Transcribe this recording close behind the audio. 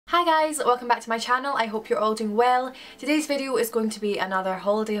Hi guys, welcome back to my channel. I hope you're all doing well. Today's video is going to be another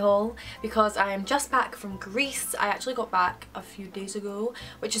holiday haul because I am just back from Greece. I actually got back a few days ago,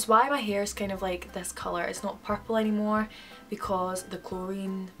 which is why my hair is kind of like this colour. It's not purple anymore because the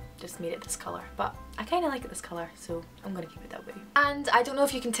chlorine just made it this colour, but I kind of like it this colour, so I'm going to keep it that way. And I don't know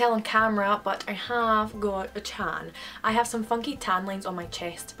if you can tell on camera, but I have got a tan. I have some funky tan lines on my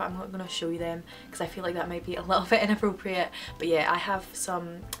chest, but I'm not going to show you them because I feel like that might be a little bit inappropriate. But yeah, I have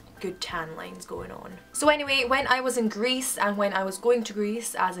some good tan lines going on. So anyway, when I was in Greece and when I was going to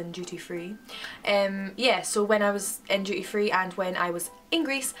Greece, as in duty free, so when I was in duty free and when I was in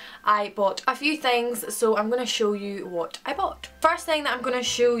Greece, I bought a few things, so I'm going to show you what I bought. First thing that I'm going to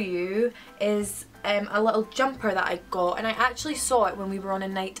show you is a little jumper that I got, and I actually saw it when we were on a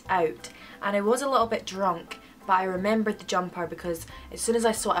night out and I was a little bit drunk, but I remembered the jumper because as soon as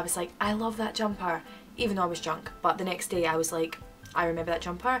I saw it I was like, I love that jumper, even though I was drunk. But the next day I was like, I remember that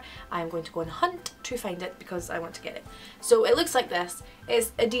jumper, I'm going to go and hunt to find it because I want to get it. So it looks like this.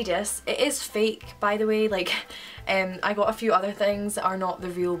 It's Adidas. It is fake, by the way. Like, I got a few other things that are not the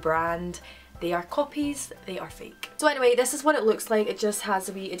real brand. They are copies, they are fake. So anyway, this is what it looks like. It just has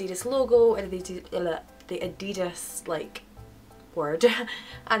the wee Adidas logo and the Adidas like word,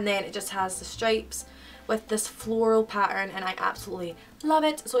 and then it just has the stripes with this floral pattern, and I absolutely love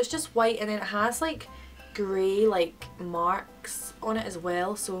it. So it's just white, and then it has like grey like marks on it as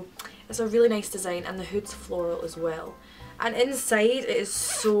well, so it's a really nice design, and the hood's floral as well. And inside it is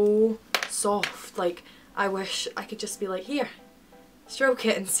so soft, like I wish I could just be like, here, stroke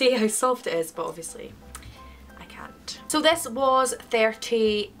it and see how soft it is, but obviously I can't. So this was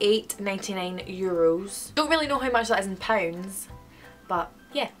 €38.99. Don't really know how much that is in pounds, but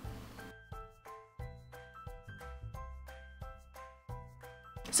yeah.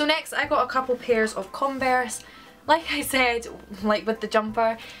 So next I got a couple pairs of Converse. Like I said, like with the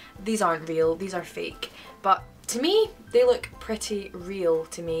jumper, these aren't real, these are fake. But to me, they look pretty real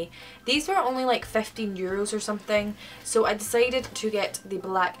to me. These were only like €15 or something, so I decided to get the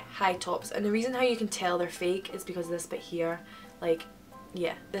black high tops. And the reason how you can tell they're fake is because this bit here, like,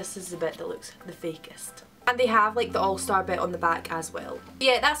 yeah, this is the bit that looks the fakest. And they have like the all-star bit on the back as well.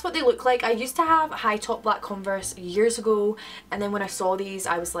 Yeah, that's what they look like. I used to have high top black Converse years ago, and then when I saw these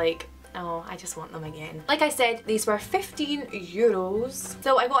I was like, oh, I just want them again. Like I said, these were €15.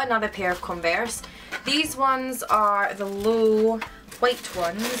 So I got another pair of Converse. These ones are the low white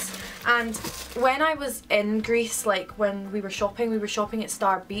ones, and when I was in Greece, like when we were shopping at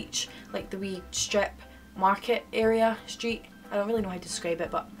Star Beach, like the wee strip market area, street. I don't really know how to describe it,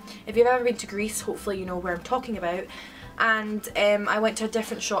 but if you've ever been to Greece, hopefully you know where I'm talking about. And I went to a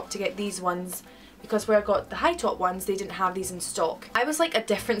different shop to get these ones because where I got the high top ones, they didn't have these in stock. I was like a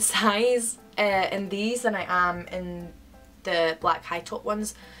different size in these than I am in the black high top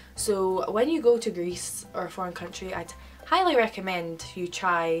ones. So when you go to Greece or a foreign country, I'd highly recommend you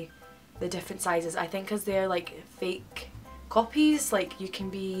try the different sizes. I think because they're like fake copies, like you can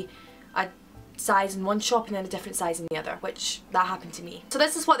be a size in one shop and then a different size in the other, which that happened to me. So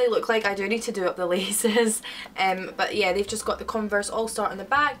this is what they look like. I do need to do up the laces, but yeah, they've just got the Converse all-star on the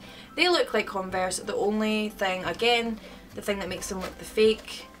back. They look like Converse. The only thing, again, the thing that makes them look the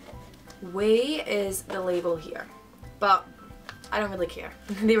fake way is the label here, but I don't really care.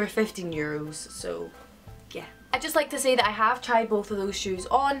 They were €15, so yeah. I'd just like to say that I have tried both of those shoes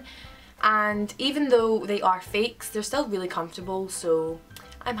on, and even though they are fakes, they're still really comfortable, so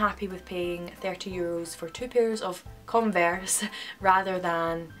I'm happy with paying €30 for two pairs of Converse rather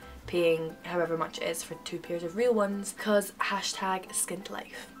than paying however much it is for two pairs of real ones, because hashtag skint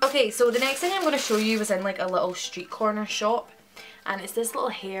life. Okay, so the next thing I'm going to show you was in like a little street corner shop, and it's this little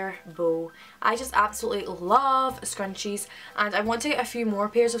hair bow. I just absolutely love scrunchies, and I want to get a few more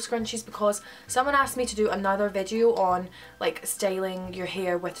pairs of scrunchies because someone asked me to do another video on like styling your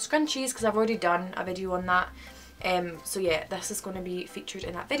hair with scrunchies, because I've already done a video on that. So yeah, this is going to be featured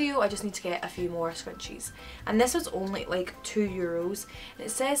in that video. I just need to get a few more scrunchies, and this was only like €2, and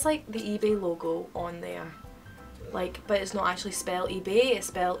it says like the eBay logo on there, like, but it's not actually spelled eBay, it's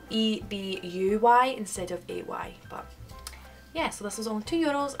spelled E-B-U-Y instead of A-Y. But yeah, so this was only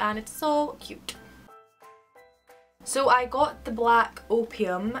 €2 and it's so cute. So I got the black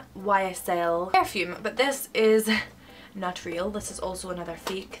Opium YSL perfume, but this is not real. This is also another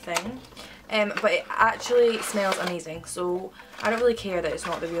fake thing. But it actually smells amazing, so I don't really care that it's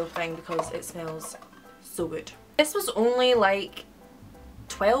not the real thing because it smells so good. This was only like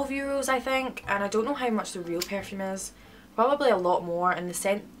 €12 I think, and I don't know how much the real perfume is. Probably a lot more, and the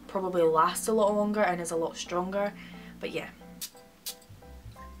scent probably lasts a lot longer and is a lot stronger, but yeah.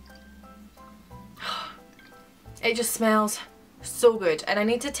 It just smells So good, and I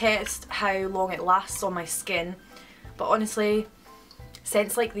need to test how long it lasts on my skin, but honestly,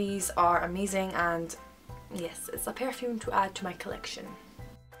 scents like these are amazing, and yes, it's a perfume to add to my collection.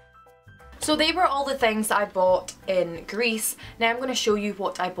 So they were all the things that I bought in Greece. Now I'm going to show you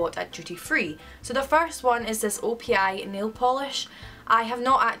what I bought at duty free. So the first one is this OPI nail polish. I have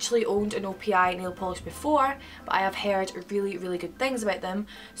not actually owned an OPI nail polish before, but I have heard really, really good things about them.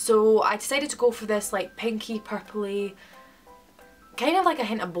 So I decided to go for this like pinky, purpley, kind of like a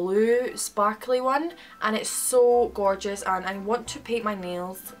hint of blue, sparkly one, and it's so gorgeous, and I want to paint my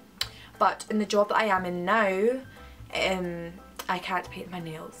nails, but in the job that I am in now, I can't paint my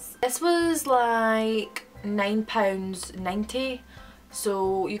nails. This was like £9.90,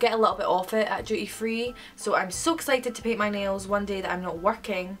 so you get a little bit off it at duty free. So I'm so excited to paint my nails one day that I'm not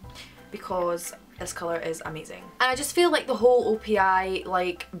working, because this colour is amazing. And I just feel like the whole OPI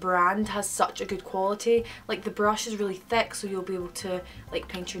like brand has such a good quality. Like the brush is really thick, so you'll be able to like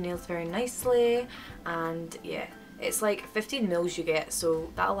paint your nails very nicely, and yeah, it's like 15 mils you get,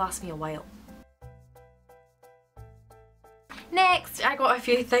 so that'll last me a while. Next, I got a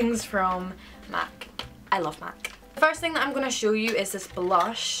few things from MAC. I love MAC. The first thing that I'm going to show you is this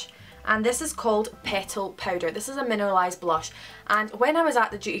blush, and this is called Petal Powder. This is a mineralised blush, and when I was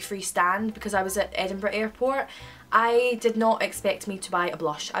at the duty free stand, because I was at Edinburgh Airport, I did not expect me to buy a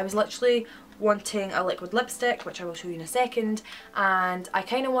blush. I was literally wanting a liquid lipstick, which I will show you in a second, and I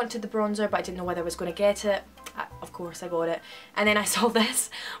kind of wanted the bronzer, but I didn't know whether I was going to get it. Of course I got it. And then I saw this,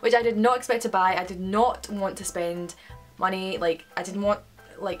 which I did not expect to buy. I did not want to spend money, like I didn't want,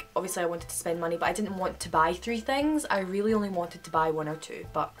 like obviously I wanted to spend money, but I didn't want to buy 3 things. I really only wanted to buy 1 or 2,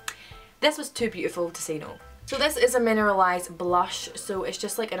 but this was too beautiful to say no. So this is a mineralised blush, so it's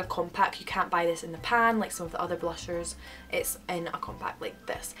just like in a compact. You can't buy this in the pan like some of the other blushers. It's in a compact like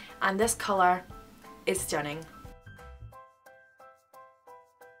this, and this colour is stunning.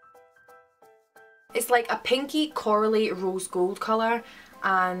 It's like a pinky corally rose gold colour,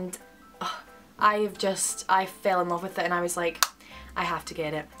 and I fell in love with it, and I was like, I have to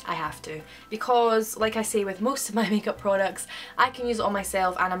get it. I have to. Because, like I say with most of my makeup products, I can use it on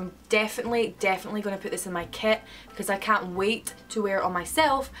myself, and I'm definitely going to put this in my kit, because I can't wait to wear it on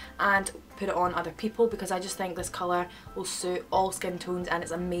myself and put it on other people, because I just think this colour will suit all skin tones, and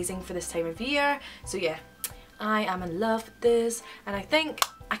it's amazing for this time of year. So yeah, I am in love with this, and I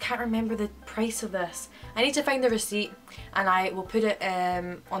can't remember the price of this. I need to find the receipt, and I will put it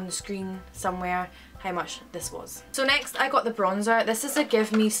on the screen somewhere how much this was. So next I got the bronzer. This is a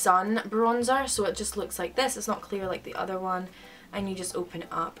Give Me Sun bronzer, so it just looks like this. It's not clear like the other one, and you just open it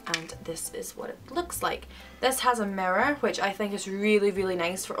up and this is what it looks like. This has a mirror, which I think is really, really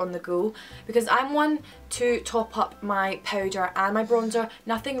nice for on the go, because I'm one to top up my powder and my bronzer,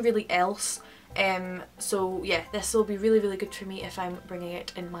 nothing really else. So yeah, this will be really, really good for me if I'm bringing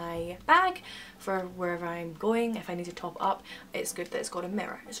it in my bag for wherever I'm going. If I need to top up, it's good that it's got a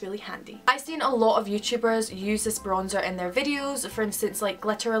mirror. It's really handy. I've seen a lot of YouTubers use this bronzer in their videos. For instance, like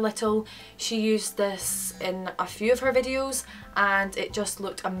Glitter a Little, she used this in a few of her videos, and it just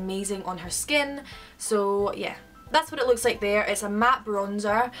looked amazing on her skin. So yeah, that's what it looks like there. It's a matte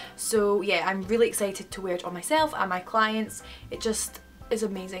bronzer, so yeah, I'm really excited to wear it on myself and my clients. It just is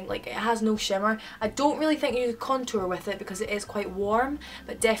amazing. Like, it has no shimmer. I don't really think you could contour with it because it is quite warm,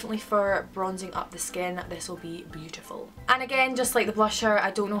 but definitely for bronzing up the skin, this will be beautiful. And again, just like the blusher,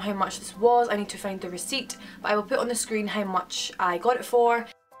 I don't know how much this was. I need to find the receipt, but I will put on the screen how much I got it for.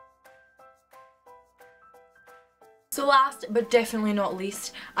 So last but definitely not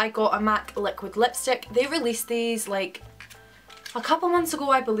least, I got a MAC liquid lipstick. They released these like a couple months ago,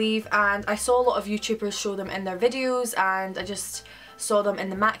 I believe, and I saw a lot of YouTubers show them in their videos, and I just saw them in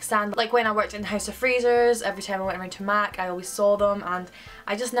the MAC stand. Like when I worked in House of Frasers, every time I went around to MAC I always saw them, and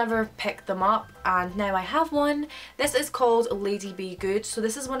I just never picked them up, and now I have one. This is called Lady Be Good, so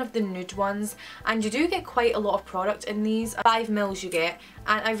this is one of the nude ones, and you do get quite a lot of product in these. 5 mils you get,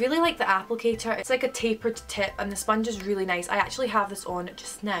 and I really like the applicator. It's like a tapered tip, and the sponge is really nice. I actually have this on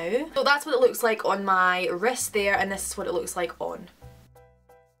just now. So that's what it looks like on my wrist there, and this is what it looks like on.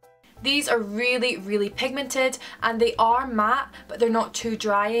 These are really, really pigmented, and they are matte, but they're not too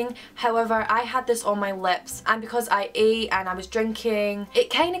drying. However, I had this on my lips, and because I ate and I was drinking, it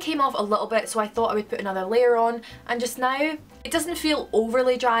kind of came off a little bit, so I thought I would put another layer on, and just now, it doesn't feel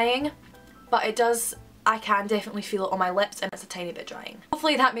overly drying, but it does. I can definitely feel it on my lips, and it's a tiny bit drying.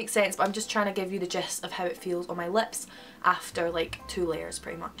 Hopefully that makes sense, but I'm just trying to give you the gist of how it feels on my lips after like 2 layers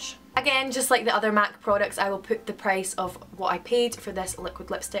pretty much. Again, just like the other MAC products, I will put the price of what I paid for this liquid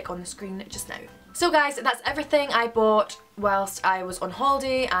lipstick on the screen just now. So guys, that's everything I bought whilst I was on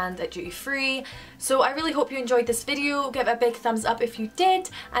holiday and at duty free. So I really hope you enjoyed this video. Give it a big thumbs up if you did,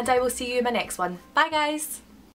 and I will see you in my next one. Bye guys!